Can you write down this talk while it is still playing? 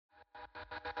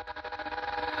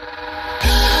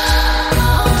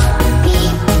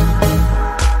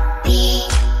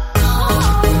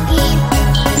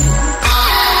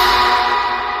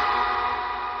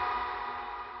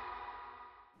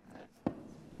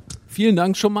Vielen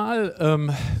Dank schon mal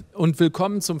und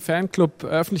willkommen zum Fanclub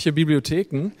Öffentliche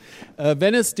Bibliotheken.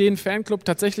 Wenn es den Fanclub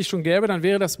tatsächlich schon gäbe, dann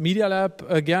wäre das Media Lab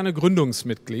gerne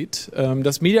Gründungsmitglied.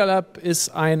 Das Media Lab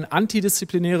ist ein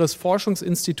antidisziplinäres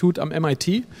Forschungsinstitut am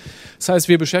MIT. Das heißt,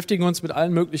 wir beschäftigen uns mit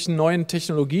allen möglichen neuen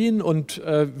Technologien und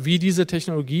wie diese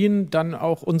Technologien dann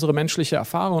auch unsere menschliche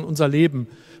Erfahrung und unser Leben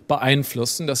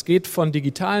beeinflussen. Das geht von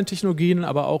digitalen Technologien,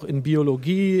 aber auch in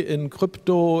Biologie, in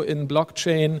Krypto, in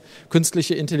Blockchain,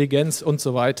 künstliche Intelligenz und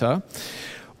so weiter.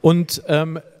 Und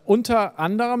unter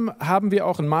anderem haben wir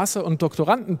auch ein Master- und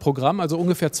Doktorandenprogramm, also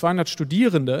ungefähr 200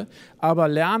 Studierende. Aber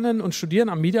Lernen und Studieren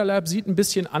am Media Lab sieht ein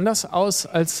bisschen anders aus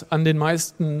als an den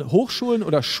meisten Hochschulen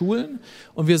oder Schulen.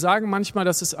 Und wir sagen manchmal,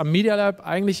 dass es am Media Lab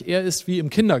eigentlich eher ist wie im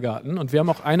Kindergarten. Und wir haben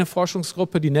auch eine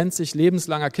Forschungsgruppe, die nennt sich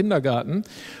lebenslanger Kindergarten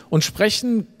und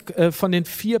sprechen von den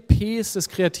 4 Ps des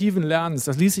kreativen Lernens.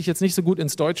 Das ließ sich jetzt nicht so gut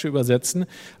ins Deutsche übersetzen.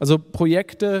 Also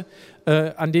Projekte,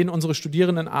 an denen unsere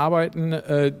Studierenden arbeiten,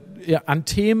 an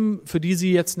Themen, für die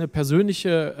sie jetzt eine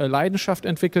persönliche Leidenschaft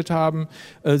entwickelt haben.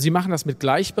 Sie machen das mit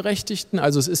Gleichberechtigten,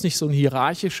 also es ist nicht so eine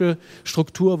hierarchische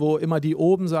Struktur, wo immer die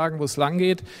oben sagen, wo es lang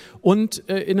geht, und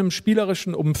in einem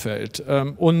spielerischen Umfeld.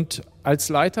 Und als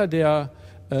Leiter der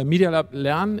Media Lab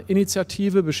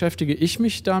Lerninitiative beschäftige ich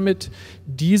mich damit,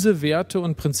 diese Werte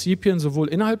und Prinzipien sowohl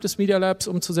innerhalb des Media Labs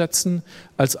umzusetzen,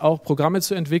 als auch Programme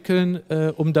zu entwickeln,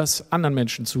 um das anderen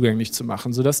Menschen zugänglich zu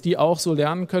machen, sodass die auch so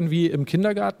lernen können wie im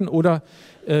Kindergarten oder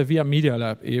wie am Media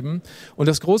Lab eben. Und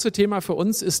das große Thema für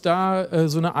uns ist da,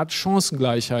 so eine Art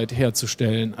Chancengleichheit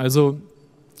herzustellen. Also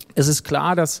es ist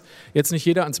klar, dass jetzt nicht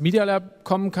jeder ans Media Lab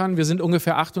kommen kann. Wir sind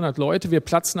ungefähr 800 Leute. Wir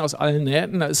platzen aus allen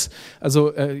Nähten. Da ist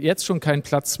also jetzt schon kein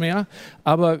Platz mehr.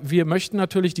 Aber wir möchten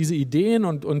natürlich diese Ideen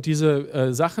und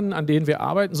diese Sachen, an denen wir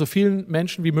arbeiten, so vielen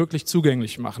Menschen wie möglich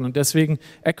zugänglich machen. Und deswegen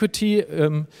Equity,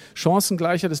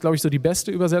 Chancengleichheit ist, glaube ich, so die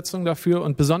beste Übersetzung dafür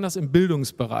und besonders im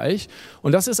Bildungsbereich.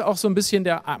 Und das ist auch so ein bisschen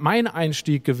mein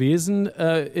Einstieg gewesen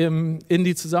in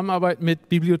die Zusammenarbeit mit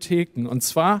Bibliotheken. Und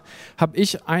zwar habe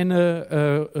ich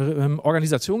eine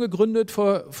Organisation gegründet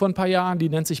vor ein paar Jahren, die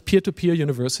nennt sich Peer-to-Peer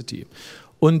University.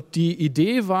 Und die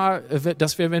Idee war,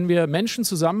 dass wir, wenn wir Menschen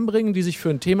zusammenbringen, die sich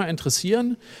für ein Thema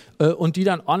interessieren und die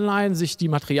dann online sich die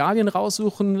Materialien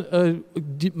raussuchen,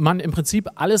 man im Prinzip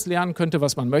alles lernen könnte,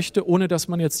 was man möchte, ohne dass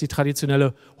man jetzt die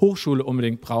traditionelle Hochschule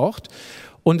unbedingt braucht.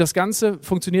 Und das Ganze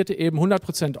funktionierte eben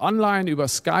 100% online über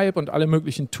Skype und alle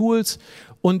möglichen Tools.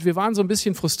 Und wir waren so ein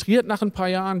bisschen frustriert nach ein paar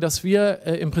Jahren, dass wir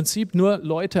im Prinzip nur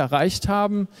Leute erreicht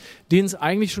haben, denen es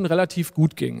eigentlich schon relativ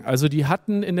gut ging. Also die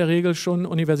hatten in der Regel schon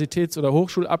Universitäts- oder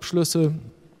Hochschulabschlüsse.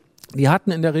 Die hatten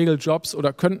in der Regel Jobs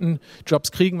oder könnten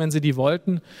Jobs kriegen, wenn sie die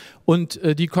wollten. Und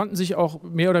die konnten sich auch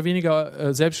mehr oder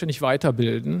weniger selbstständig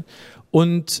weiterbilden.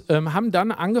 Und haben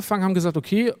dann angefangen, haben gesagt,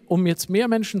 okay, um jetzt mehr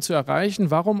Menschen zu erreichen,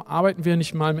 warum arbeiten wir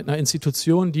nicht mal mit einer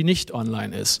Institution, die nicht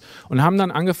online ist? Und haben dann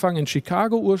angefangen, in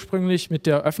Chicago ursprünglich mit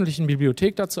der öffentlichen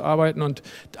Bibliothek da zu arbeiten und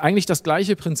eigentlich das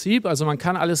gleiche Prinzip, also man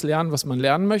kann alles lernen, was man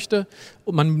lernen möchte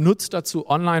und man nutzt dazu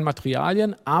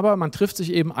Online-Materialien, aber man trifft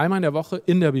sich eben einmal in der Woche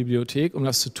in der Bibliothek, um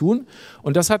das zu tun.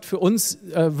 Und das hat für uns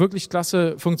wirklich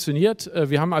klasse funktioniert.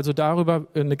 Wir haben also darüber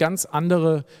eine ganz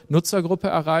andere Nutzergruppe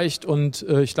erreicht und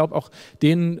ich glaube auch,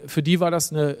 für die war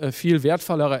das eine viel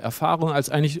wertvollere Erfahrung als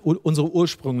eigentlich unsere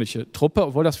ursprüngliche Truppe,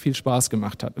 obwohl das viel Spaß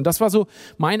gemacht hat. Und das war so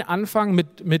mein Anfang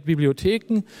mit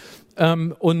Bibliotheken.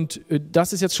 Und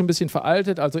das ist jetzt schon ein bisschen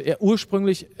veraltet. Also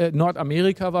ursprünglich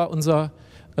Nordamerika war unser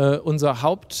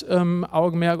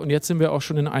Hauptaugenmerk und jetzt sind wir auch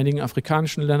schon in einigen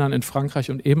afrikanischen Ländern, in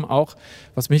Frankreich und eben auch,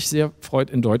 was mich sehr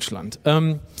freut, in Deutschland.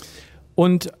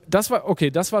 Und das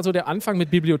war so der Anfang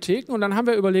mit Bibliotheken und dann haben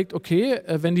wir überlegt, okay,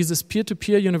 wenn dieses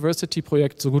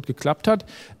Peer-to-Peer-University-Projekt so gut geklappt hat,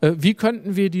 wie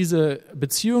könnten wir diese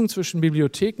Beziehung zwischen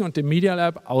Bibliotheken und dem Media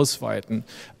Lab ausweiten?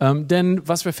 Denn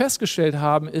was wir festgestellt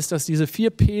haben, ist, dass diese 4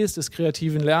 Ps des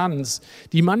kreativen Lernens,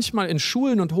 die manchmal in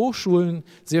Schulen und Hochschulen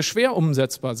sehr schwer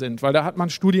umsetzbar sind, weil da hat man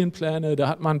Studienpläne, da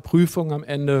hat man Prüfungen am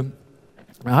Ende.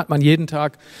 Da hat man jeden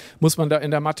Tag, muss man da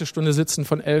in der Mathestunde sitzen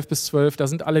von 11 bis 12, da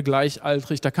sind alle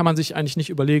gleichaltrig, da kann man sich eigentlich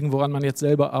nicht überlegen, woran man jetzt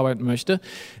selber arbeiten möchte.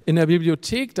 In der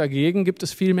Bibliothek dagegen gibt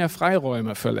es viel mehr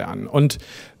Freiräume für Lernen und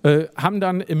haben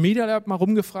dann im Media Lab mal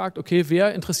rumgefragt, okay,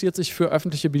 wer interessiert sich für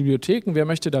öffentliche Bibliotheken, wer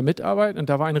möchte da mitarbeiten? Und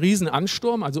da war ein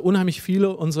Riesenansturm, also unheimlich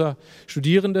viele unserer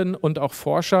Studierenden und auch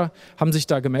Forscher haben sich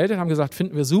da gemeldet, haben gesagt,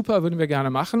 finden wir super, würden wir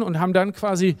gerne machen und haben dann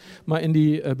quasi mal in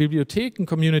die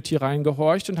Bibliotheken-Community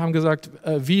reingehorcht und haben gesagt,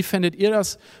 wie fändet ihr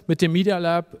das mit dem Media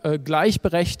Lab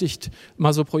gleichberechtigt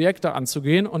mal so Projekte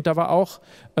anzugehen? Und da war auch,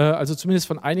 also zumindest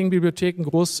von einigen Bibliotheken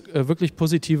wirklich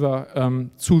positiver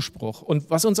Zuspruch. Und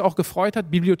was uns auch gefreut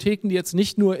hat, Bibliotheken, die jetzt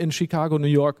nicht nur in Chicago, New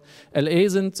York, LA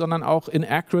sind, sondern auch in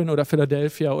Akron oder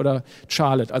Philadelphia oder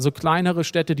Charlotte. Also kleinere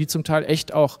Städte, die zum Teil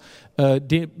echt auch,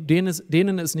 denen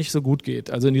es nicht so gut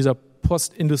geht. Also in dieser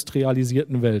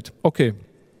postindustrialisierten Welt. Okay.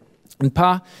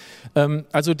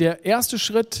 Also der erste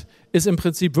Schritt ist im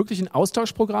Prinzip wirklich ein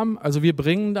Austauschprogramm. Also wir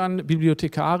bringen dann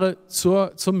Bibliothekare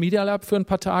zum Media Lab für ein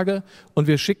paar Tage und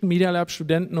wir schicken Media Lab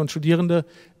Studenten und Studierende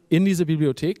in diese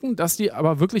Bibliotheken, dass die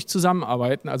aber wirklich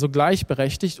zusammenarbeiten, also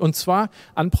gleichberechtigt, und zwar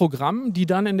an Programmen, die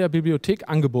dann in der Bibliothek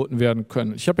angeboten werden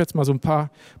können. Ich habe jetzt mal so ein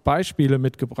paar Beispiele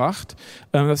mitgebracht.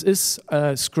 Das ist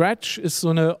Scratch, ist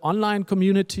so eine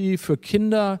Online-Community für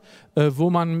Kinder, wo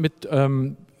man mit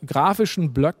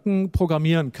grafischen Blöcken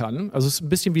programmieren kann. Also es ist ein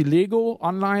bisschen wie Lego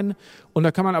online und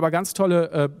da kann man aber ganz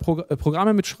tolle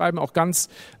Programme mitschreiben, auch ganz,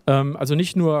 also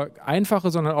nicht nur einfache,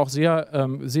 sondern auch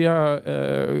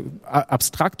sehr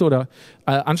abstrakte oder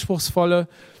anspruchsvolle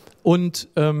und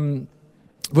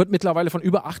wird mittlerweile von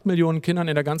über 8 Millionen Kindern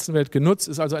in der ganzen Welt genutzt,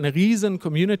 ist also eine riesen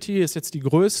Community, ist jetzt der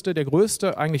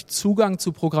größte eigentlich Zugang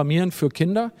zu Programmieren für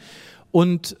Kinder.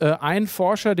 Und ein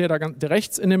Forscher, der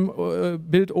rechts in dem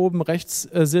Bild oben rechts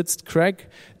sitzt, Craig,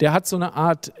 der hat so eine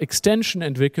Art Extension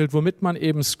entwickelt, womit man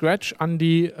eben Scratch an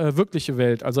die wirkliche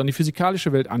Welt, also an die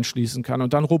physikalische Welt anschließen kann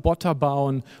und dann Roboter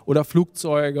bauen oder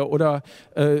Flugzeuge oder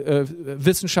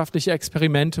wissenschaftliche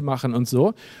Experimente machen und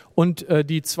so. Und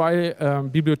die zwei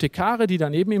Bibliothekare, die da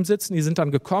neben ihm sitzen, die sind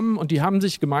dann gekommen und die haben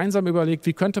sich gemeinsam überlegt,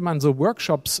 wie könnte man so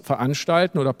Workshops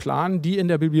veranstalten oder planen, die in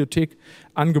der Bibliothek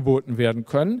angeboten werden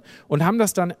können. Und haben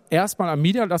das dann erstmal am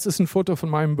Media Lab, das ist ein Foto von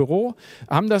meinem Büro,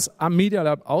 haben das am Media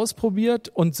Lab ausprobiert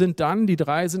und die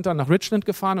drei sind dann nach Richland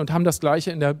gefahren und haben das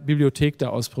Gleiche in der Bibliothek da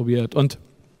ausprobiert. Und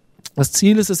das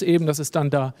Ziel ist es eben, dass es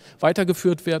dann da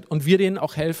weitergeführt wird und wir denen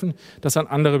auch helfen, das an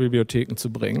andere Bibliotheken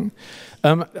zu bringen.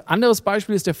 Anderes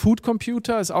Beispiel ist der Food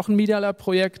Computer, ist auch ein Media Lab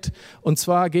Projekt. Und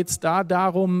zwar geht es da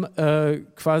darum,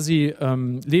 quasi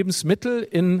Lebensmittel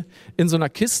in so einer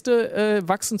Kiste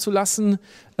wachsen zu lassen,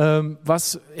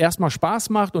 was erstmal Spaß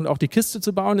macht und auch die Kiste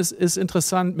zu bauen ist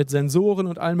interessant mit Sensoren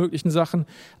und allen möglichen Sachen,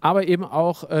 aber eben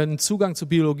auch einen Zugang zur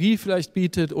Biologie vielleicht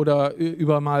bietet oder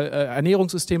über mal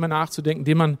Ernährungssysteme nachzudenken,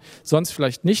 die man sonst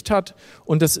vielleicht nicht hat.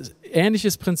 Und das ist ein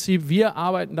ähnliches Prinzip. Wir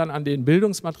arbeiten dann an den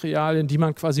Bildungsmaterialien, die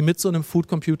man quasi mit so einem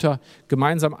Food-Computer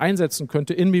gemeinsam einsetzen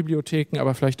könnte in Bibliotheken,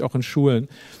 aber vielleicht auch in Schulen.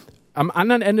 Am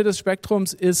anderen Ende des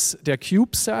Spektrums ist der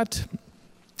CubeSat.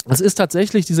 Das ist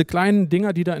tatsächlich diese kleinen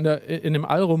Dinger, die da in dem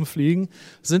All rumfliegen,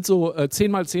 sind so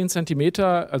 10 mal 10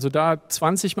 Zentimeter, also da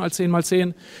 20 mal 10 mal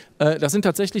 10. Das sind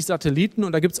tatsächlich Satelliten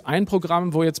und da gibt es ein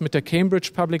Programm, wo jetzt mit der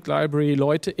Cambridge Public Library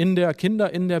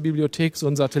Kinder in der Bibliothek so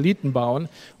einen Satelliten bauen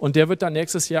und der wird dann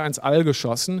nächstes Jahr ins All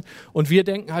geschossen und wir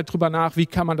denken halt drüber nach, wie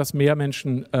kann man das mehr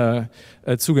Menschen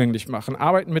zugänglich machen.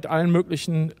 Arbeiten mit allen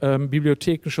möglichen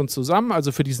Bibliotheken schon zusammen,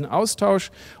 also für diesen Austausch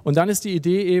und dann ist die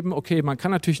Idee eben, okay, man kann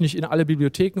natürlich nicht in alle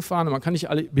Bibliotheken fahren und man kann nicht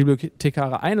alle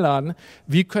Bibliothekare einladen.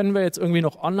 Wie können wir jetzt irgendwie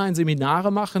noch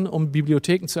Online-Seminare machen, um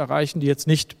Bibliotheken zu erreichen, die jetzt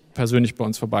nicht persönlich bei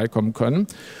uns vorbeikommen können?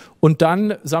 Und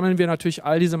dann sammeln wir natürlich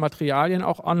all diese Materialien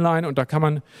auch online und da kann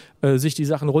man sich die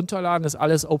Sachen runterladen. Das ist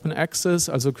alles Open Access,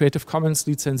 also Creative Commons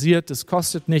lizenziert, das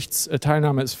kostet nichts,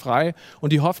 Teilnahme ist frei.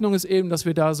 Und die Hoffnung ist eben, dass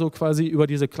wir da so quasi über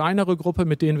diese kleinere Gruppe,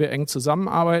 mit denen wir eng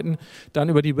zusammenarbeiten, dann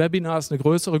über die Webinars eine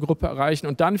größere Gruppe erreichen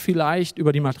und dann vielleicht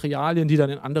über die Materialien, die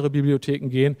dann in andere Bibliotheken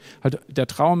gehen. Halt, der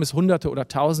Traum ist Hunderte oder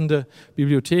Tausende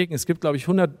Bibliotheken. Es gibt, glaube ich,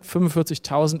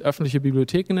 145.000 öffentliche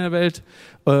Bibliotheken in der Welt.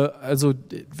 Also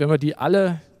wenn wir die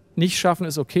alle nicht schaffen,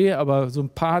 ist okay, aber so ein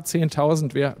paar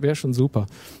 10.000 wär schon super.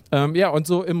 Ja, und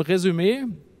so im Resümee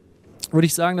würde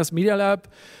ich sagen, das Media Lab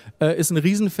ist ein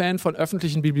Riesenfan von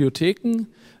öffentlichen Bibliotheken.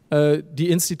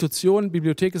 Die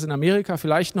Bibliothek ist in Amerika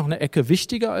vielleicht noch eine Ecke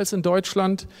wichtiger als in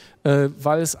Deutschland,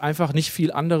 weil es einfach nicht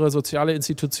viel andere soziale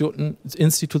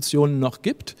Institutionen noch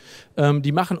gibt.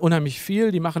 Die machen unheimlich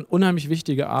viel, die machen unheimlich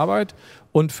wichtige Arbeit.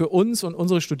 Und für uns und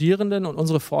unsere Studierenden und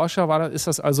unsere Forscher ist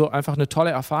das also einfach eine tolle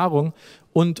Erfahrung.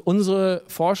 Und unsere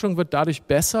Forschung wird dadurch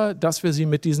besser, dass wir sie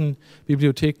mit diesen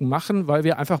Bibliotheken machen, weil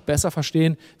wir einfach besser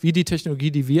verstehen, wie die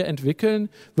Technologie, die wir entwickeln,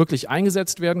 wirklich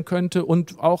eingesetzt werden könnte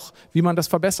und auch, wie man das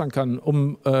verbessern kann,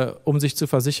 um sich zu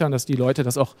versichern, dass die Leute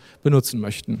das auch benutzen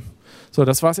möchten. So,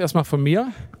 das war es erstmal von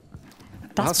mir.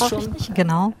 Das brauche ich nicht,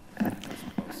 genau.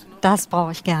 Das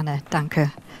brauche ich gerne,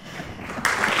 danke.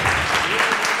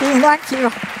 Vielen Dank, Leo.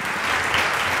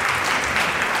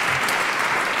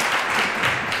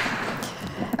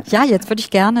 Ja, jetzt würde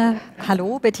ich gerne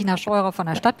Hallo, Bettina Scheurer von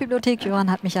der Stadtbibliothek.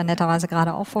 Jörn hat mich ja netterweise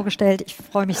gerade auch vorgestellt. Ich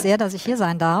freue mich sehr, dass ich hier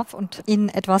sein darf und Ihnen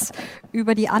etwas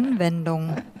über die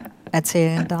Anwendung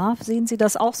erzählen darf. Sehen Sie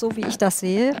das auch so, wie ich das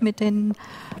sehe, mit den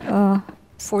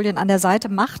Folien an der Seite?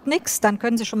 Macht nichts, dann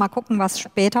können Sie schon mal gucken, was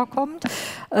später kommt.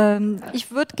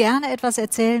 Ich würde gerne etwas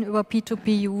erzählen über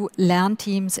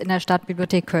P2PU-Lernteams in der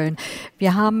Stadtbibliothek Köln.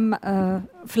 Wir haben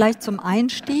vielleicht zum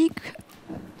Einstieg,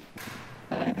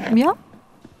 ja,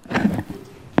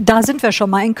 da sind wir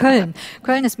schon mal in Köln.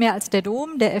 Köln ist mehr als der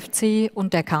Dom, der FC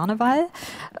und der Karneval.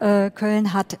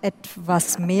 Köln hat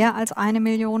etwas mehr als 1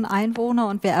 Million Einwohner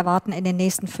und wir erwarten in den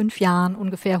nächsten 5 Jahren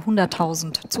ungefähr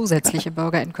 100.000 zusätzliche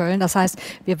Bürger in Köln. Das heißt,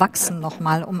 wir wachsen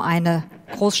nochmal um eine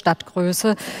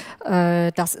Großstadtgröße.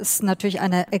 Das ist natürlich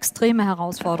eine extreme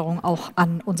Herausforderung auch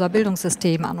an unser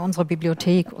Bildungssystem, an unsere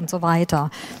Bibliothek und so weiter.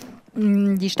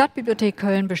 Die Stadtbibliothek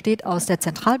Köln besteht aus der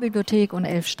Zentralbibliothek und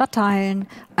 11 Stadtteilen,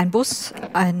 ein Bus,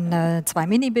 2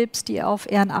 Minibibs, die auf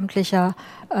ehrenamtlicher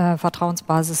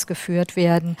Vertrauensbasis geführt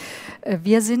werden.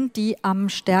 Wir sind die am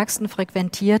stärksten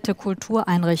frequentierte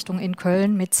Kultureinrichtung in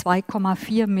Köln mit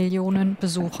 2,4 Millionen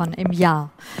Besuchern im Jahr.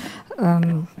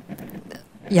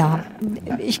 Ja,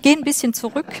 ich gehe ein bisschen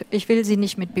zurück. Ich will Sie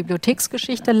nicht mit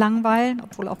Bibliotheksgeschichte langweilen,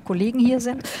 obwohl auch Kollegen hier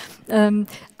sind.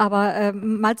 Aber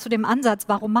mal zu dem Ansatz,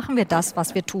 warum machen wir das,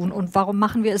 was wir tun und warum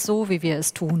machen wir es so, wie wir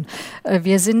es tun?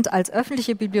 Wir sind als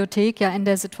öffentliche Bibliothek ja in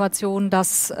der Situation,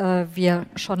 dass wir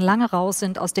schon lange raus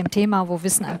sind aus dem Thema, wo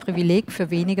Wissen ein Privileg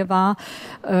für wenige war.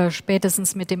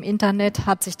 Spätestens mit dem Internet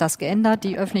hat sich das geändert.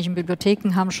 Die öffentlichen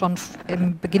Bibliotheken haben schon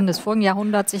im Beginn des vorigen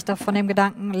Jahrhunderts sich da von dem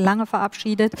Gedanken lange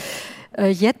verabschiedet.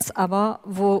 Jetzt aber,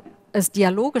 wo es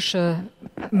dialogische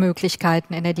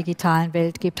Möglichkeiten in der digitalen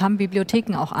Welt gibt, haben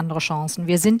Bibliotheken auch andere Chancen.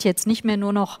 Wir sind jetzt nicht mehr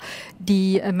nur noch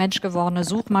die menschgewordene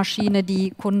Suchmaschine,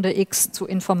 die Kunde X zu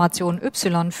Information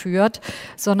Y führt,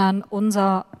 sondern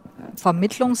unser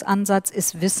Vermittlungsansatz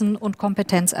ist Wissen und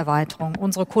Kompetenzerweiterung.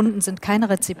 Unsere Kunden sind keine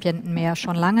Rezipienten mehr,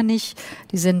 schon lange nicht.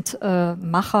 Die sind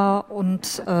Macher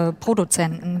und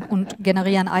Produzenten und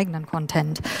generieren eigenen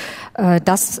Content.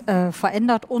 Das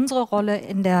verändert unsere Rolle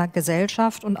in der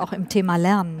Gesellschaft und auch im Thema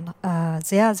Lernen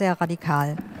sehr, sehr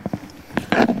radikal.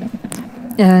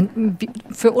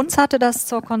 Für uns hatte das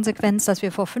zur Konsequenz, dass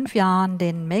wir vor 5 Jahren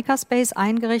den Makerspace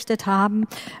eingerichtet haben,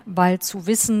 weil zu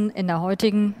Wissen in der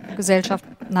heutigen Gesellschaft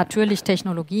natürlich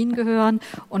Technologien gehören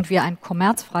und wir ein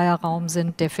kommerzfreier Raum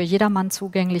sind, der für jedermann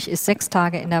zugänglich ist, 6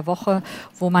 Tage in der Woche,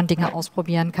 wo man Dinge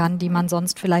ausprobieren kann, die man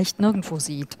sonst vielleicht nirgendwo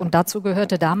sieht. Und dazu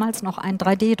gehörte damals noch ein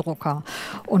 3D-Drucker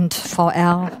und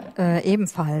VR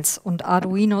ebenfalls und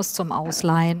Arduinos zum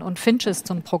Ausleihen und Finches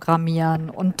zum Programmieren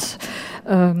und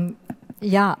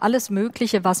ja, alles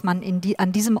Mögliche, was man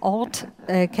an diesem Ort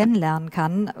kennenlernen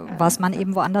kann, was man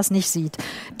eben woanders nicht sieht.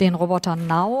 Den Roboter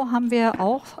Now haben wir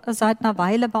auch seit einer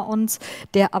Weile bei uns,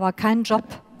 der aber keinen Job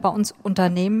bei uns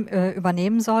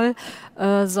übernehmen soll,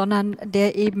 sondern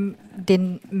der eben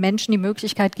den Menschen die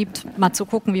Möglichkeit gibt, mal zu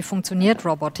gucken, wie funktioniert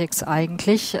Robotics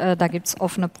eigentlich. Da gibt's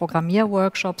offene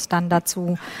Programmierworkshops dann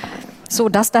dazu. So,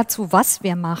 das dazu, was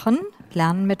wir machen.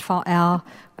 Lernen mit VR,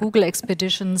 Google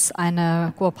Expeditions,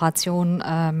 eine Kooperation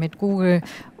mit Google,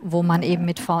 wo man eben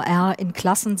mit VR in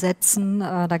Klassen setzen.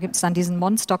 Da gibt es dann diesen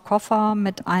Monsterkoffer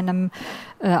mit einem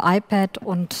iPad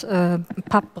und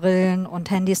Pappbrillen und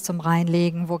Handys zum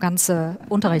Reinlegen, wo ganze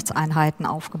Unterrichtseinheiten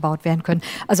aufgebaut werden können.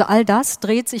 Also all das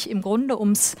dreht sich im Grunde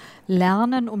ums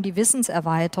Lernen, um die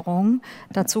Wissenserweiterung.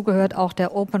 Dazu gehört auch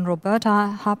der Open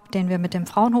Roberta Hub, den wir mit dem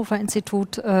Fraunhofer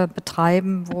Institut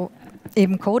betreiben, wo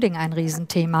eben Coding ein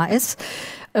Riesenthema ist.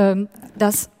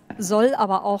 Das soll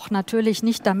aber auch natürlich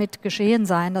nicht damit geschehen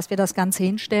sein, dass wir das Ganze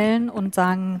hinstellen und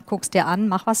sagen, guck's dir an,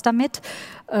 mach was damit,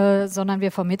 sondern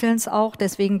wir vermitteln es auch.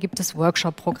 Deswegen gibt es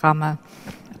Workshop-Programme.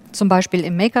 Zum Beispiel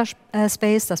im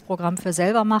Makerspace, das Programm für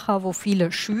Selbermacher, wo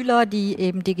viele Schüler, die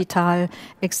eben digital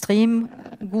extrem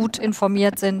gut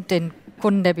informiert sind, den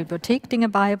Kunden der Bibliothek Dinge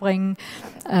beibringen.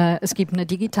 Es gibt eine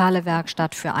digitale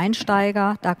Werkstatt für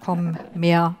Einsteiger. Da kommen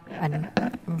mehr ein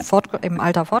im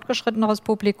Alter fortgeschritteneres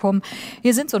Publikum.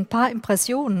 Hier sind so ein paar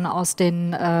Impressionen aus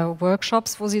den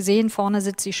Workshops, wo Sie sehen, vorne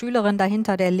sitzt die Schülerin,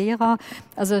 dahinter der Lehrer.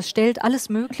 Also es stellt alles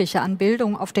Mögliche an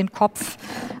Bildung auf den Kopf.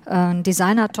 Ein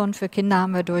Designathon für Kinder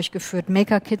haben wir durchgeführt,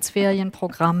 Maker Kids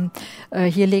Ferienprogramm.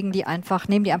 Hier nehmen die einfach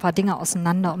Dinge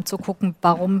auseinander, um zu gucken,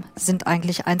 warum sind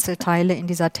eigentlich Einzelteile in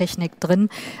dieser Technik drin.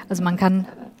 Also man kann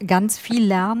ganz viel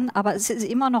lernen, aber es ist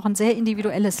immer noch ein sehr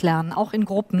individuelles Lernen, auch in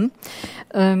Gruppen.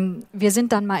 Wir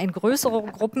sind dann mal in größere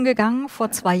Gruppen gegangen vor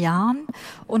 2 Jahren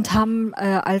und haben,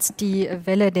 als die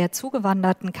Welle der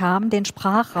Zugewanderten kam, den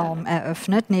Sprachraum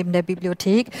eröffnet neben der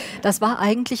Bibliothek. Das war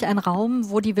eigentlich ein Raum,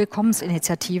 wo die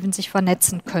Willkommensinitiativen sich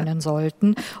vernetzen können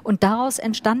sollten. Und daraus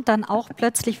entstand dann auch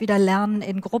plötzlich wieder Lernen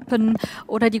in Gruppen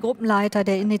oder die Gruppenleiter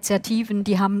der Initiativen,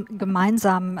 die haben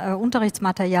gemeinsam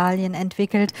Unterrichtsmaterialien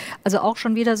entwickelt. Also auch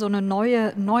schon wieder so ein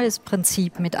neues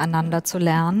Prinzip miteinander zu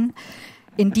lernen.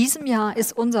 In diesem Jahr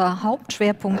ist unser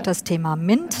Hauptschwerpunkt das Thema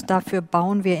MINT. Dafür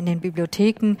bauen wir in den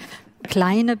Bibliotheken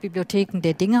kleine Bibliotheken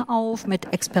der Dinge auf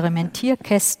mit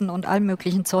Experimentierkästen und allem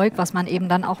möglichen Zeug, was man eben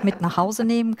dann auch mit nach Hause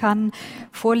nehmen kann.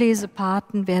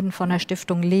 Vorlesepaten werden von der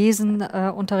Stiftung Lesen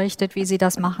unterrichtet, wie sie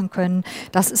das machen können.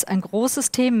 Das ist ein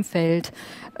großes Themenfeld.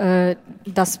 Bei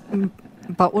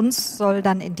uns soll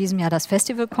dann in diesem Jahr das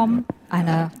Festival kommen,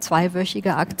 eine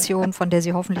 2-wöchige Aktion, von der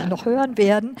Sie hoffentlich noch hören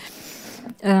werden.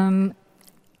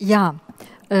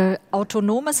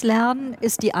 Autonomes Lernen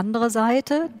ist die andere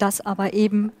Seite, das aber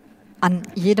eben an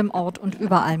jedem Ort und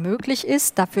überall möglich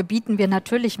ist. Dafür bieten wir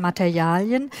natürlich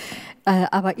Materialien,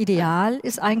 aber ideal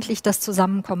ist eigentlich das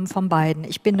Zusammenkommen von beiden.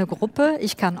 Ich bin eine Gruppe,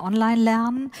 ich kann online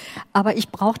lernen, aber ich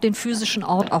brauche den physischen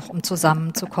Ort auch, um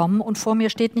zusammenzukommen. Und vor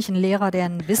mir steht nicht ein Lehrer, der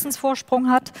einen Wissensvorsprung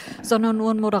hat, sondern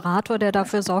nur ein Moderator, der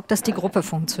dafür sorgt, dass die Gruppe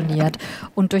funktioniert.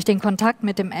 Und durch den Kontakt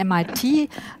mit dem MIT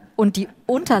und die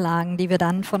Unterlagen, die wir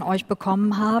dann von euch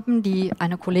bekommen haben, die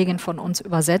eine Kollegin von uns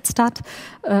übersetzt hat,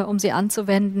 um sie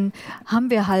anzuwenden,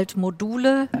 haben wir halt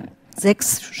Module.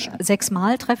 6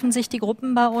 Mal treffen sich die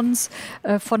Gruppen bei uns,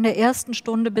 von der ersten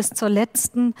Stunde bis zur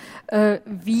letzten,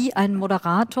 wie ein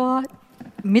Moderator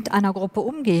mit einer Gruppe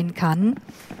umgehen kann.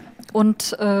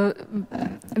 Und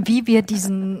wie wir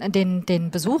den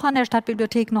Besuchern der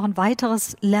Stadtbibliothek noch ein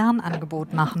weiteres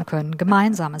Lernangebot machen können,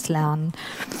 gemeinsames Lernen.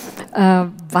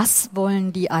 Was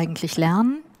wollen die eigentlich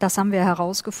lernen? Das haben wir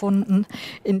herausgefunden,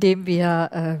 indem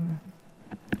wir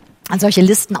solche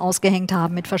Listen ausgehängt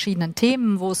haben mit verschiedenen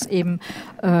Themen, wo es eben,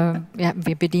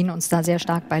 wir bedienen uns da sehr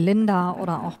stark bei Linda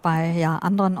oder auch bei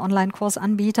anderen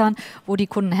Online-Kursanbietern, wo die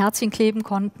Kunden Herzchen kleben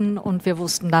konnten und wir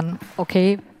wussten dann,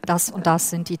 okay, das und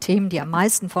das sind die Themen, die am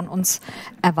meisten von uns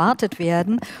erwartet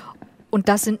werden. Und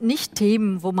das sind nicht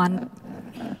Themen, wo man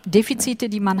Defizite,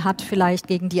 die man hat, vielleicht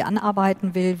gegen die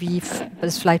anarbeiten will, wie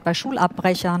es vielleicht bei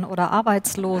Schulabbrechern oder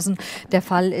Arbeitslosen der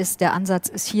Fall ist. Der Ansatz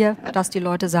ist hier, dass die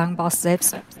Leute sagen, brauchst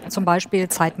selbst zum Beispiel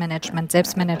Zeitmanagement,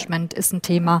 Selbstmanagement ist ein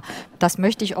Thema, das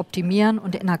möchte ich optimieren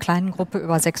und in einer kleinen Gruppe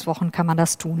über 6 Wochen kann man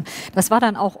das tun. Das war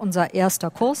dann auch unser erster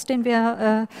Kurs, den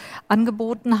wir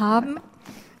angeboten haben.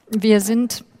 Wir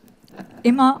sind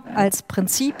immer als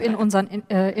Prinzip in unseren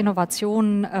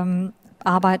Innovationen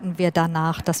arbeiten wir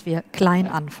danach, dass wir klein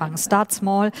anfangen. Start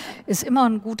small ist immer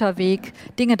ein guter Weg,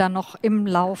 Dinge dann noch im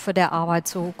Laufe der Arbeit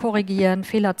zu korrigieren,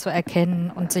 Fehler zu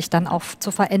erkennen und sich dann auch zu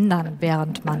verändern,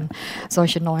 während man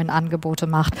solche neuen Angebote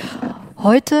macht.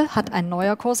 Heute hat ein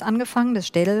neuer Kurs angefangen des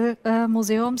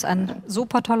Städel-Museums, ein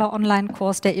super toller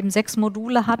Online-Kurs, der eben 6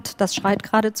 Module hat. Das schreit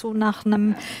geradezu nach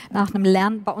einem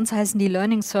Lernen. Bei uns heißen die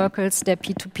Learning Circles der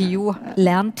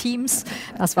P2PU-Lernteams.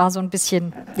 Das war so ein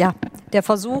bisschen, der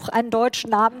Versuch, einen deutschen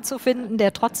Namen zu finden,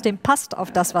 der trotzdem passt auf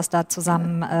das, was da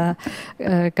zusammen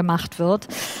gemacht wird.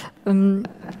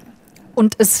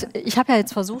 Und ich habe ja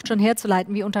jetzt versucht, schon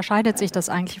herzuleiten, wie unterscheidet sich das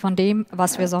eigentlich von dem,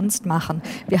 was wir sonst machen.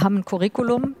 Wir haben ein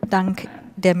Curriculum, dank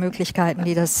der Möglichkeiten,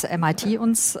 die das MIT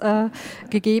uns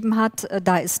gegeben hat.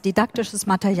 Da ist didaktisches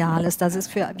Material, das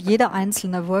ist für jede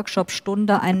einzelne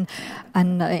Workshop-Stunde ein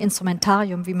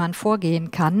Instrumentarium, wie man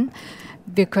vorgehen kann.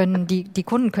 Wir können, die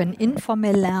Kunden können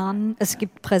informell lernen. Es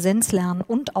gibt Präsenzlernen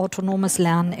und autonomes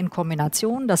Lernen in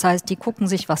Kombination. Das heißt, die gucken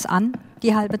sich was an,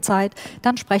 die halbe Zeit,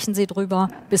 dann sprechen sie drüber,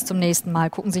 bis zum nächsten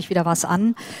Mal, gucken sich wieder was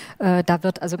an. Da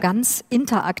wird also ganz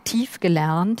interaktiv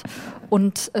gelernt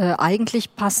und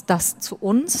eigentlich passt das zu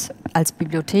uns als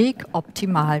Bibliothek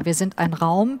optimal. Wir sind ein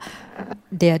Raum,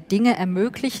 der Dinge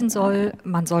ermöglichen soll.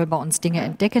 Man soll bei uns Dinge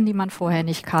entdecken, die man vorher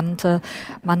nicht kannte.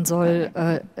 Man soll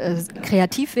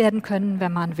kreativ werden können,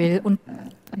 wenn man will und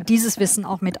dieses Wissen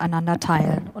auch miteinander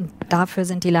teilen. Und dafür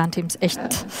sind die Lernteams echt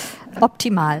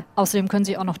optimal. Außerdem können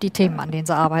Sie auch noch die Themen, an denen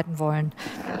Sie arbeiten wollen,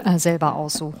 selber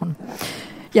aussuchen.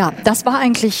 Ja, das war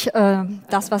eigentlich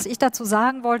das, was ich dazu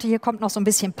sagen wollte. Hier kommt noch so ein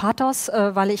bisschen Pathos,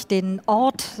 weil ich den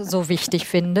Ort so wichtig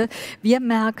finde. Wir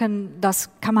merken, das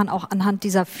kann man auch anhand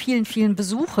dieser vielen, vielen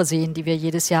Besuche sehen, die wir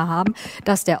jedes Jahr haben,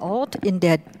 dass der Ort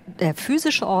der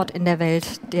physische Ort in der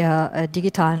Welt der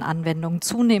digitalen Anwendungen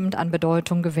zunehmend an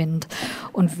Bedeutung gewinnt.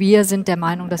 Und wir sind der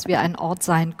Meinung, dass wir ein Ort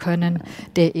sein können,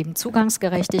 der eben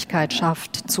Zugangsgerechtigkeit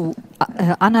schafft zu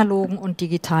analogen und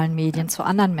digitalen Medien, zu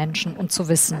anderen Menschen und zu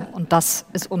Wissen. Und das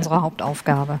ist unsere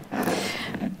Hauptaufgabe.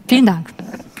 Vielen Dank.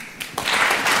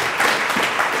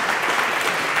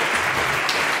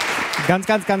 Ganz,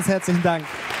 ganz, ganz herzlichen Dank.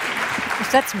 Ich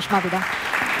setze mich mal wieder.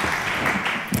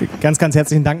 Ganz, ganz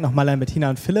herzlichen Dank nochmal an Bettina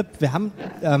und Philipp. Wir haben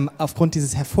aufgrund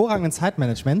dieses hervorragenden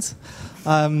Zeitmanagements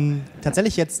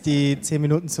tatsächlich jetzt die 10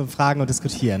 Minuten zum Fragen und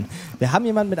Diskutieren. Wir haben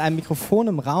jemanden mit einem Mikrofon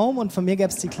im Raum und von mir gäbe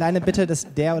es die kleine Bitte,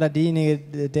 dass der oder die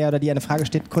eine Frage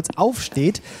steht, kurz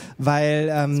aufsteht, weil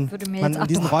man in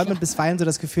diesen Räumen bisweilen so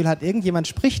das Gefühl hat, irgendjemand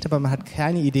spricht, aber man hat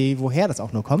keine Idee, woher das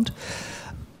auch nur kommt.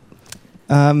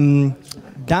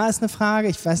 Da ist eine Frage,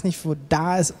 ich weiß nicht, wo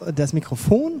da ist das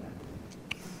Mikrofon.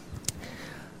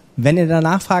 Wenn ihr da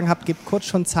Nachfragen habt, gebt kurz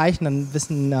schon Zeichen, dann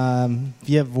wissen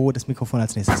wir, wo das Mikrofon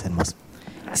als nächstes hin muss.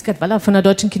 Iskert Waller von der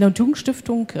Deutschen Kinder- und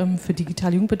Jugendstiftung für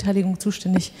digitale Jugendbeteiligung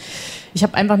zuständig. Ich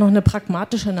habe einfach noch eine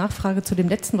pragmatische Nachfrage zu dem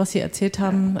letzten, was Sie erzählt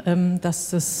haben,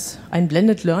 dass es ein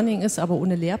Blended Learning ist, aber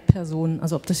ohne Lehrperson.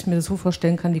 Also ob ich mir das so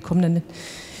vorstellen kann, die kommen dann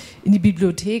in die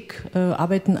Bibliothek,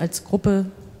 arbeiten als Gruppe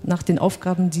nach den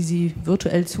Aufgaben, die sie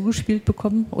virtuell zugespielt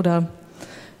bekommen, oder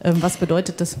was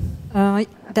bedeutet das?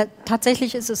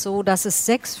 Tatsächlich ist es so, dass es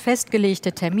 6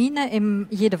 festgelegte Termine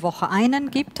jede Woche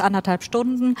einen gibt, 1,5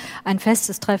 Stunden, ein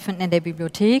festes Treffen in der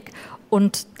Bibliothek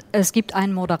und es gibt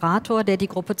einen Moderator, der die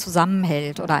Gruppe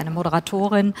zusammenhält oder eine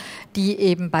Moderatorin, die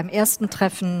eben beim ersten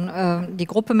Treffen die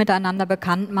Gruppe miteinander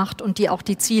bekannt macht und die auch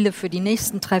die Ziele für die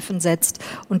nächsten Treffen setzt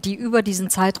und die über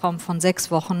diesen Zeitraum von 6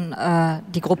 Wochen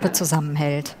die Gruppe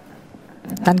zusammenhält.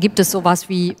 Dann gibt es sowas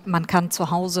wie, man kann zu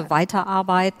Hause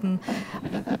weiterarbeiten,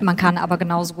 man kann aber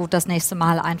genauso gut das nächste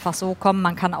Mal einfach so kommen,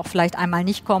 man kann auch vielleicht einmal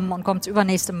nicht kommen und kommt das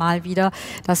übernächste Mal wieder.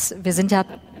 Wir sind ja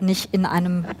nicht in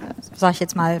einem, sag ich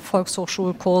jetzt mal,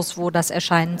 Volkshochschulkurs, wo das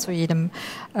Erscheinen zu jedem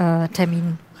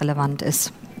Termin relevant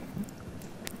ist.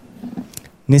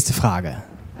 Nächste Frage.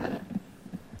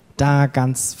 Da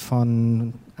ganz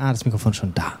von, das Mikrofon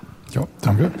schon da. Ja,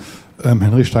 danke.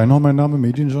 Henry Steinhauer, mein Name,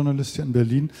 Medienjournalist hier in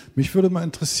Berlin. Mich würde mal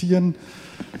interessieren,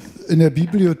 in der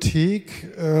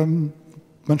Bibliothek,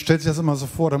 man stellt sich das immer so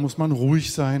vor, da muss man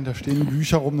ruhig sein, da stehen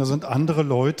Bücher rum, da sind andere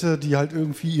Leute, die halt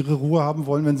irgendwie ihre Ruhe haben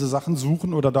wollen, wenn sie Sachen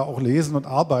suchen oder da auch lesen und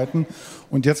arbeiten.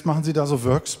 Und jetzt machen sie da so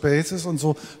Workspaces und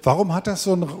so. Warum hat das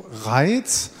so einen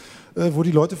Reiz, wo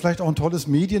die Leute vielleicht auch ein tolles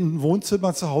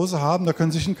Medienwohnzimmer zu Hause haben, da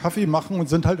können sie sich einen Kaffee machen und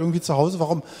sind halt irgendwie zu Hause.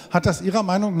 Warum hat das Ihrer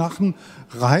Meinung nach einen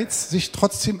Reiz, sich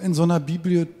trotzdem in so einer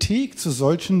Bibliothek zu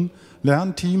solchen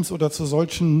Lernteams oder zu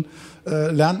solchen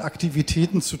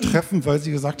Lernaktivitäten zu treffen, weil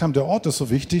Sie gesagt haben, der Ort ist so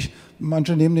wichtig.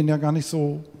 Manche nehmen den ja gar nicht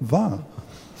so wahr.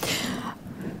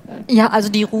 Ja, also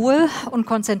die Ruhe und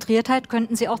Konzentriertheit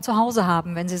könnten Sie auch zu Hause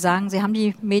haben. Wenn Sie sagen, Sie haben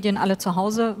die Medien alle zu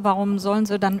Hause, warum sollen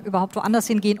Sie dann überhaupt woanders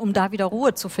hingehen, um da wieder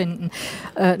Ruhe zu finden?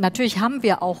 Natürlich haben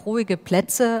wir auch ruhige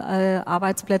Plätze,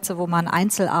 Arbeitsplätze, wo man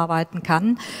einzeln arbeiten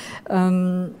kann.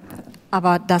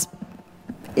 Aber das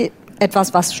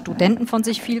etwas, was Studenten von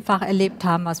sich vielfach erlebt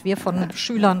haben, was wir von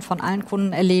Schülern, von allen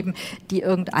Kunden erleben, die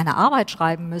irgendeine Arbeit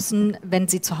schreiben müssen. Wenn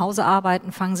sie zu Hause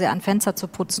arbeiten, fangen sie an, Fenster zu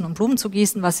putzen und Blumen zu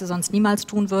gießen, was sie sonst niemals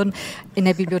tun würden. In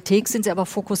der Bibliothek sind sie aber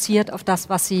fokussiert auf das,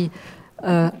 was sie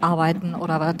arbeiten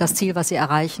oder das Ziel, was sie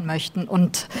erreichen möchten.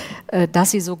 Und dass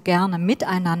sie so gerne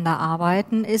miteinander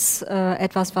arbeiten, ist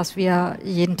etwas, was wir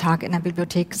jeden Tag in der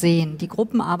Bibliothek sehen. Die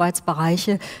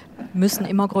Gruppenarbeitsbereiche müssen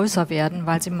immer größer werden,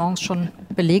 weil sie morgens schon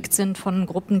belegt sind von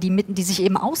Gruppen, die sich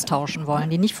eben austauschen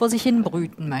wollen, die nicht vor sich hin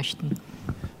brüten möchten.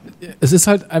 Es ist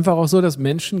halt einfach auch so, dass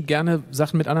Menschen gerne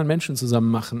Sachen mit anderen Menschen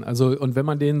zusammen machen. Also, und wenn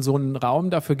man denen so einen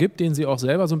Raum dafür gibt, den sie auch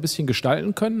selber so ein bisschen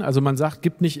gestalten können, also man sagt,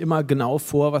 gibt nicht immer genau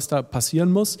vor, was da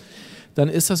passieren muss, dann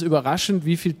ist das überraschend,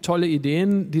 wie viele tolle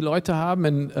Ideen die Leute haben.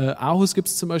 In Aarhus gibt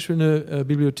es zum Beispiel eine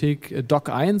Bibliothek, Doc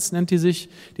 1 nennt die sich.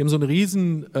 Die haben so ein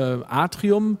riesen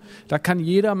Atrium. Da kann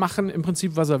jeder machen im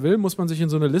Prinzip, was er will, muss man sich in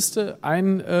so eine Liste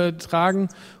eintragen.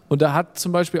 Und da hat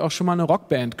zum Beispiel auch schon mal eine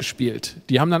Rockband gespielt.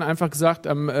 Die haben dann einfach gesagt,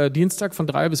 am Dienstag von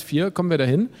 3 bis 4 kommen wir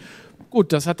dahin.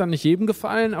 Gut, das hat dann nicht jedem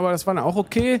gefallen, aber das war dann auch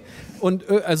okay. Und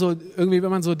also irgendwie,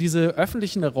 wenn man so diese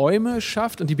öffentlichen Räume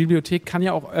schafft, und die Bibliothek kann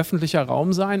ja auch öffentlicher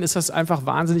Raum sein, ist das einfach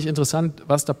wahnsinnig interessant,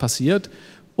 was da passiert.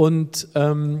 Und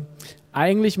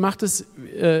eigentlich macht es,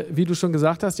 wie du schon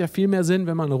gesagt hast, ja viel mehr Sinn,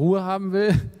 wenn man Ruhe haben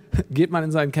will, geht man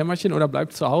in sein Kämmerchen oder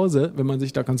bleibt zu Hause, wenn man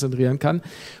sich da konzentrieren kann.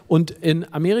 Und in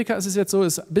Amerika ist es jetzt so,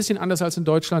 ist ein bisschen anders als in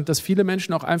Deutschland, dass viele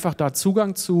Menschen auch einfach da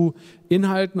Zugang zu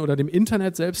Inhalten oder dem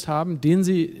Internet selbst haben, den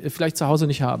sie vielleicht zu Hause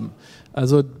nicht haben.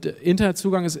 Also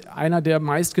Internetzugang ist einer der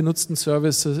meistgenutzten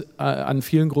Services an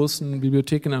vielen großen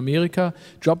Bibliotheken in Amerika.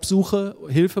 Jobsuche,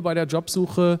 Hilfe bei der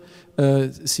Jobsuche,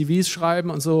 CVs schreiben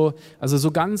und so. Also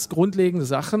so ganz grundlegende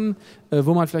Sachen,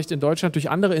 wo man vielleicht in Deutschland durch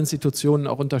andere Institutionen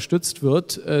auch unterstützt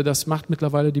wird. Das macht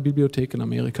mittlerweile die Bibliothek in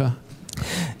Amerika.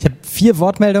 Ich habe 4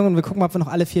 Wortmeldungen und wir gucken mal, ob wir noch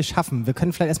alle 4 schaffen. Wir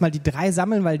können vielleicht erstmal die 3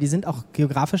 sammeln, weil die sind auch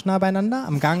geografisch nah beieinander,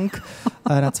 am Gang,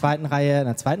 in der zweiten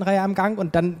Reihe am Gang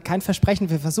und dann kein Versprechen.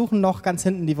 Wir versuchen noch ganz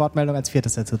hinten die Wortmeldung als 4.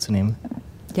 dazu zu nehmen.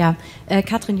 Ja,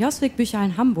 Katrin Joswig, Bücher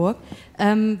in Hamburg,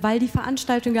 weil die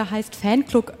Veranstaltung ja heißt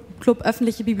Fanclub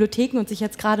Öffentliche Bibliotheken und sich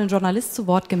jetzt gerade ein Journalist zu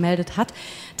Wort gemeldet hat.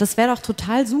 Das wäre doch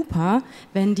total super,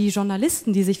 wenn die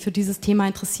Journalisten, die sich für dieses Thema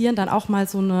interessieren, dann auch mal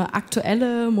so eine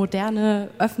aktuelle, moderne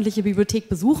öffentliche Bibliothek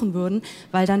besuchen würden,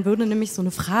 weil dann würde nämlich so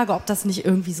eine Frage, ob das nicht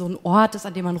irgendwie so ein Ort ist,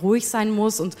 an dem man ruhig sein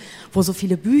muss und wo so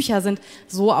viele Bücher sind,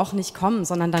 so auch nicht kommen,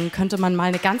 sondern dann könnte man mal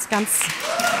eine ganz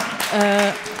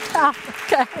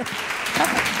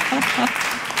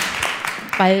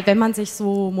weil wenn man sich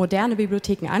so moderne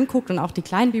Bibliotheken anguckt und auch die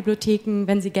kleinen Bibliotheken,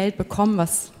 wenn sie Geld bekommen,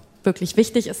 was wirklich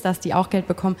wichtig ist, dass die auch Geld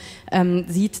bekommen,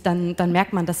 sieht, dann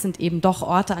merkt man, das sind eben doch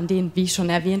Orte, an denen, wie schon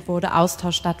erwähnt wurde,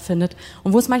 Austausch stattfindet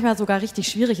und wo es manchmal sogar richtig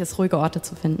schwierig ist, ruhige Orte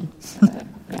zu finden.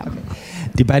 Ja.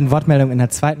 Die beiden Wortmeldungen in der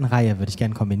zweiten Reihe würde ich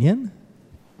gerne kombinieren.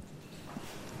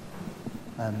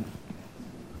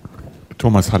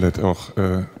 Thomas Hallett, auch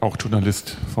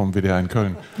Journalist vom WDR in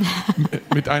Köln.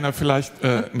 Mit einer vielleicht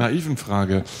naiven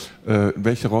Frage.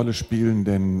 Welche Rolle spielen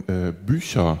denn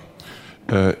Bücher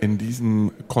in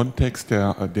diesem Kontext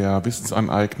der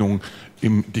Wissensaneignung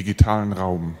im digitalen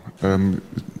Raum?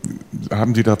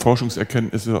 Haben Sie da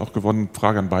Forschungserkenntnisse auch gewonnen?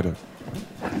 Frage an beide.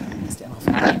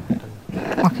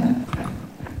 Okay.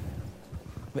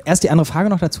 Erst die andere Frage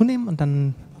noch dazu nehmen und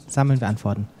dann sammeln wir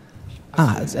Antworten.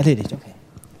 Ist erledigt, okay.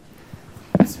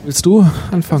 Willst du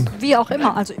anfangen? Wie auch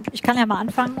immer. Also ich kann ja mal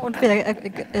anfangen. Und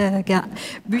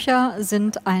Bücher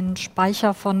sind ein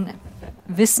Speicher von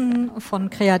Wissen, von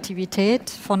Kreativität,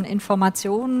 von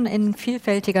Informationen in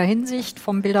vielfältiger Hinsicht,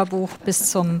 vom Bilderbuch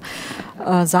bis zum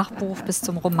Sachbuch bis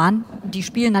zum Roman. Die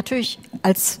spielen natürlich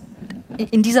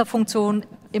in dieser Funktion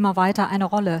immer weiter eine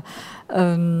Rolle.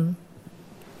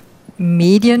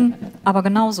 Medien aber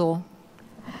genauso.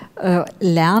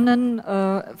 Lernen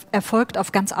erfolgt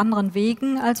auf ganz anderen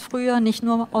Wegen als früher, nicht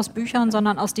nur aus Büchern,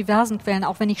 sondern aus diversen Quellen.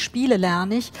 Auch wenn ich spiele,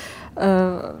 lerne ich.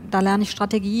 Da lerne ich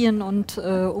Strategien und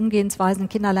Umgehensweisen.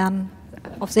 Kinder lernen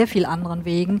auf sehr vielen anderen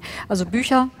Wegen. Also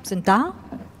Bücher sind da,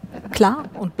 klar,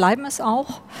 und bleiben es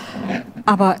auch,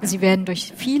 aber sie werden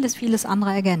durch vieles, vieles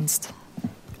andere ergänzt.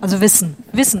 Also Wissen.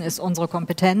 Wissen ist unsere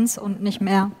Kompetenz und nicht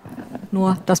mehr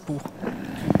nur das Buch.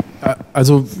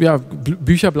 Also ja,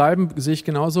 Bücher bleiben, sehe ich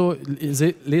genauso.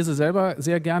 Lese selber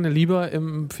sehr gerne lieber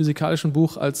im physikalischen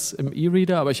Buch als im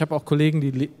E-Reader, aber ich habe auch Kollegen,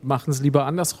 die machen es lieber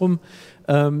andersrum.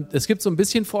 Es gibt so ein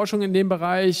bisschen Forschung in dem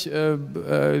Bereich,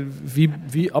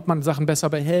 ob man Sachen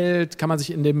besser behält, kann man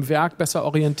sich in dem Werk besser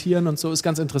orientieren und so, ist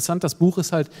ganz interessant. Das Buch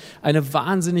ist halt eine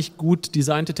wahnsinnig gut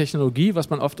designte Technologie, was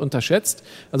man oft unterschätzt.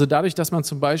 Also dadurch, dass man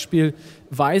zum Beispiel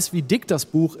weiß, wie dick das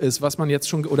Buch ist, was man jetzt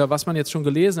schon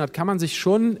gelesen hat, kann man sich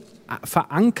schon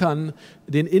verankern,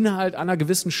 den Inhalt an einer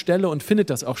gewissen Stelle und findet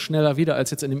das auch schneller wieder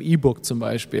als jetzt in einem E-Book zum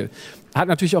Beispiel. Hat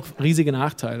natürlich auch riesige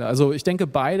Nachteile. Also ich denke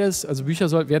beides, also Bücher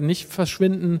werden nicht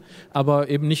verschwinden, aber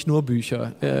eben nicht nur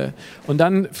Bücher. Und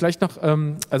dann vielleicht noch,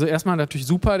 also erstmal natürlich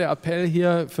super der Appell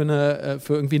hier für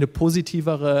irgendwie einen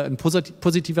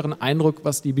positiveren Eindruck,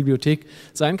 was die Bibliothek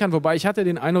sein kann. Wobei ich hatte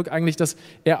den Eindruck eigentlich, dass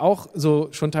er auch so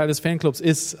schon Teil des Fanclubs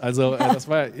ist. Also das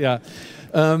war, ja.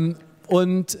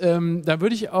 Und da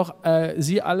würde ich auch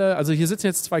Sie alle, also hier sitzen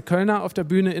jetzt 2 Kölner auf der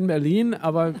Bühne in Berlin,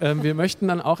 aber wir möchten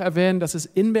dann auch erwähnen, dass es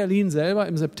in Berlin selber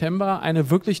im September eine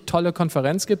wirklich tolle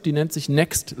Konferenz gibt, die nennt sich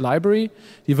Next Library.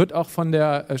 Die wird auch von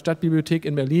der Stadtbibliothek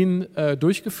in Berlin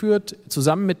durchgeführt,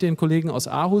 zusammen mit den Kollegen aus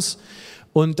Aarhus.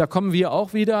 Und da kommen wir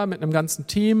auch wieder mit einem ganzen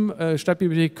Team.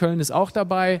 Stadtbibliothek Köln ist auch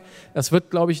dabei. Das wird,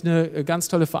 glaube ich, eine ganz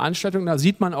tolle Veranstaltung. Da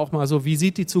sieht man auch mal so, wie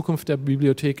sieht die Zukunft der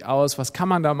Bibliothek aus? Was kann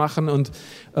man da machen? Und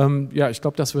ja, ich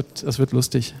glaube, das wird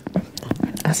lustig.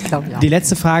 Das glaube ich auch. Die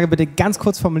letzte Frage bitte ganz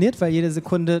kurz formuliert, weil jede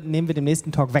Sekunde nehmen wir dem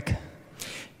nächsten Talk weg.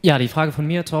 Ja, die Frage von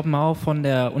mir, Torben Mau von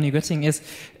der Uni Göttingen ist,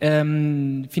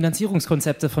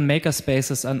 Finanzierungskonzepte von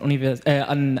Makerspaces an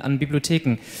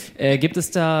Bibliotheken. Gibt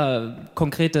es da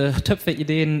konkrete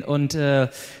Töpfe-Ideen und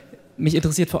mich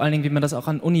interessiert vor allen Dingen, wie man das auch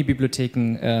an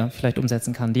Unibibliotheken vielleicht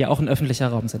umsetzen kann, die ja auch ein öffentlicher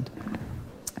Raum sind.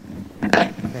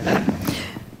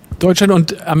 Deutschland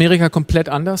und Amerika komplett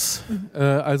anders.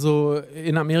 Also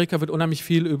in Amerika wird unheimlich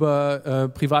viel über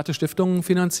private Stiftungen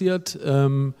finanziert.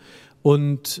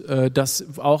 Und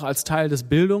das auch als Teil des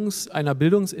einer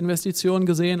Bildungsinvestition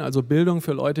gesehen, also Bildung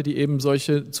für Leute, die eben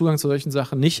Zugang zu solchen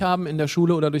Sachen nicht haben in der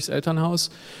Schule oder durchs Elternhaus.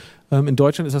 In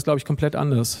Deutschland ist das, glaube ich, komplett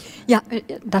anders. Ja,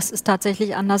 das ist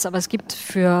tatsächlich anders, aber es gibt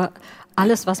für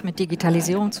alles, was mit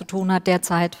Digitalisierung zu tun hat,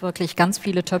 derzeit wirklich ganz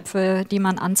viele Töpfe, die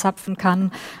man anzapfen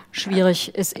kann.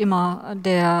 Schwierig ist immer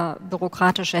der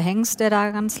bürokratische Hengst,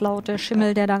 der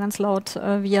Schimmel, der da ganz laut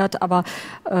wird. Aber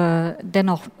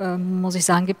dennoch muss ich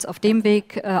sagen, gibt es auf dem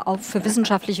Weg auch für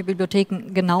wissenschaftliche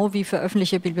Bibliotheken genau wie für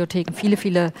öffentliche Bibliotheken viele,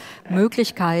 viele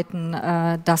Möglichkeiten,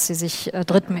 dass sie sich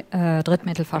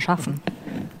Drittmittel verschaffen.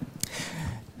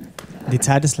 Die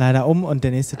Zeit ist leider um und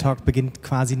der nächste Talk beginnt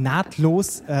quasi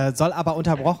nahtlos, soll aber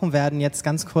unterbrochen werden jetzt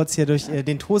ganz kurz hier durch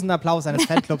den tosenden Applaus eines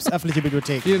Fanclubs Öffentliche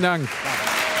Bibliotheken. Vielen Dank.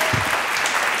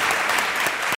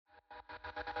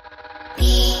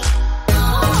 Ja.